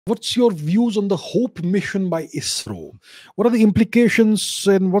What's your views on the Hope mission by ISRO? What are the implications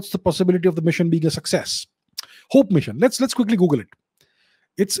and what's the possibility of the mission being a success? Hope mission. Let's quickly Google it.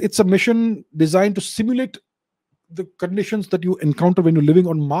 It's a mission designed to simulate the conditions that you encounter when you're living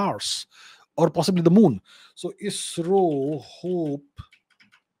on Mars or possibly the moon. So ISRO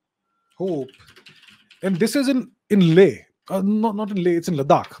Hope, and this is in Leh. Not in Leh. It's in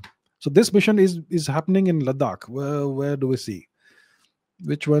Ladakh. So this mission is happening in Ladakh. Where do we see?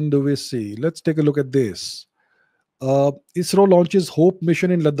 Which one do we see? Let's take a look at this. ISRO launches Hope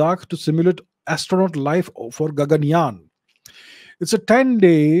mission in Ladakh to simulate astronaut life for Gaganyaan. It's a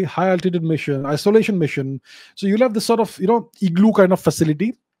 10-day high-altitude mission, isolation mission. So you'll have this sort of, igloo kind of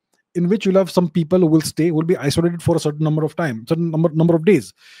facility in which you'll have some people who will be isolated for a certain number of time, certain number of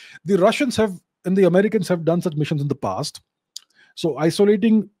days. The Russians have and the Americans have done such missions in the past. So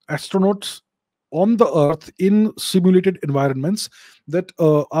isolating astronauts on the Earth in simulated environments that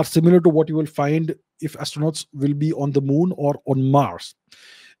are similar to what you will find if astronauts will be on the moon or on Mars.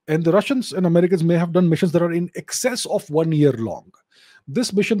 And the Russians and Americans may have done missions that are in excess of 1 year long.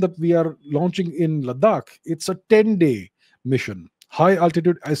 This mission that we are launching in Ladakh, it's a 10-day mission, high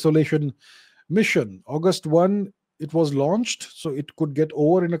altitude isolation mission. August 1, it was launched, so it could get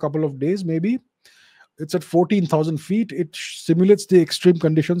over in a couple of days maybe. It's at 14,000 feet. It simulates the extreme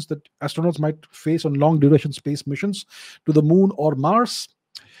conditions that astronauts might face on long duration space missions to the moon or Mars.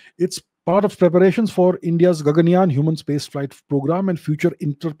 It's part of preparations for India's Gaganyaan human spaceflight program and future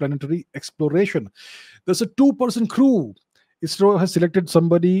interplanetary exploration. There's a 2-person crew. ISRO has selected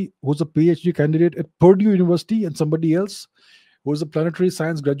somebody who's a PhD candidate at Purdue University and somebody else who is a planetary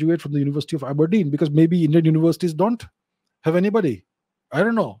science graduate from the University of Aberdeen, because maybe Indian universities don't have anybody. I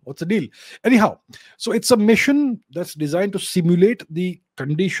don't know. What's the deal? Anyhow, so it's a mission that's designed to simulate the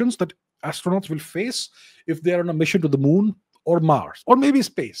conditions that astronauts will face if they are on a mission to the moon or Mars or maybe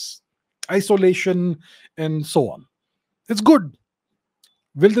space. Isolation and so on. It's good.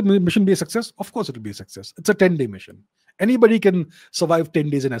 Will the mission be a success? Of course it will be a success. It's a 10-day mission. Anybody can survive 10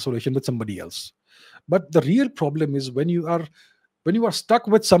 days in isolation with somebody else. But the real problem is when you are stuck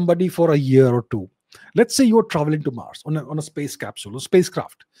with somebody for a year or two. Let's say you're traveling to Mars on a space capsule, a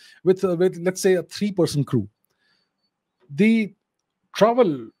spacecraft with let's say a 3-person crew. The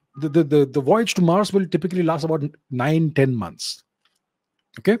voyage to Mars will typically last about 9-10 months.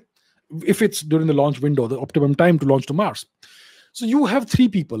 Okay, if it's during the launch window, the optimum time to launch to Mars. So you have 3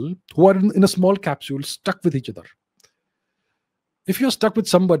 people who are in a small capsule stuck with each other. If you're stuck with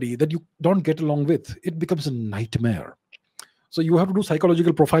somebody that you don't get along with, it becomes a nightmare. So you have to do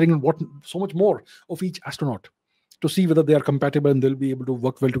psychological profiling and so much more of each astronaut to see whether they are compatible and they'll be able to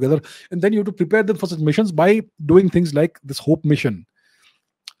work well together. And then you have to prepare them for such missions by doing things like this Hope mission.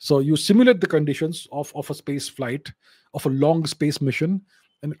 So you simulate the conditions of a space flight, of a long space mission,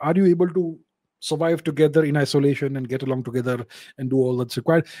 and are you able to survive together in isolation and get along together and do all that's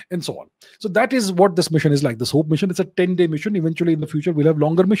required and so on. So that is what this mission is like. This Hope mission, it's a 10-day mission. Eventually in the future, we'll have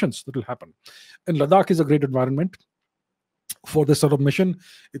longer missions that will happen. And Ladakh is a great environment for this sort of mission.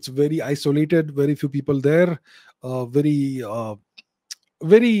 It's very isolated, very few people there, very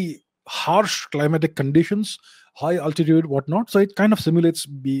harsh climatic conditions, high altitude, whatnot. So it kind of simulates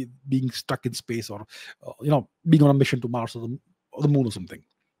being stuck in space or being on a mission to Mars or the moon or something.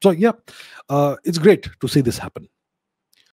 So yeah, it's great to see this happen.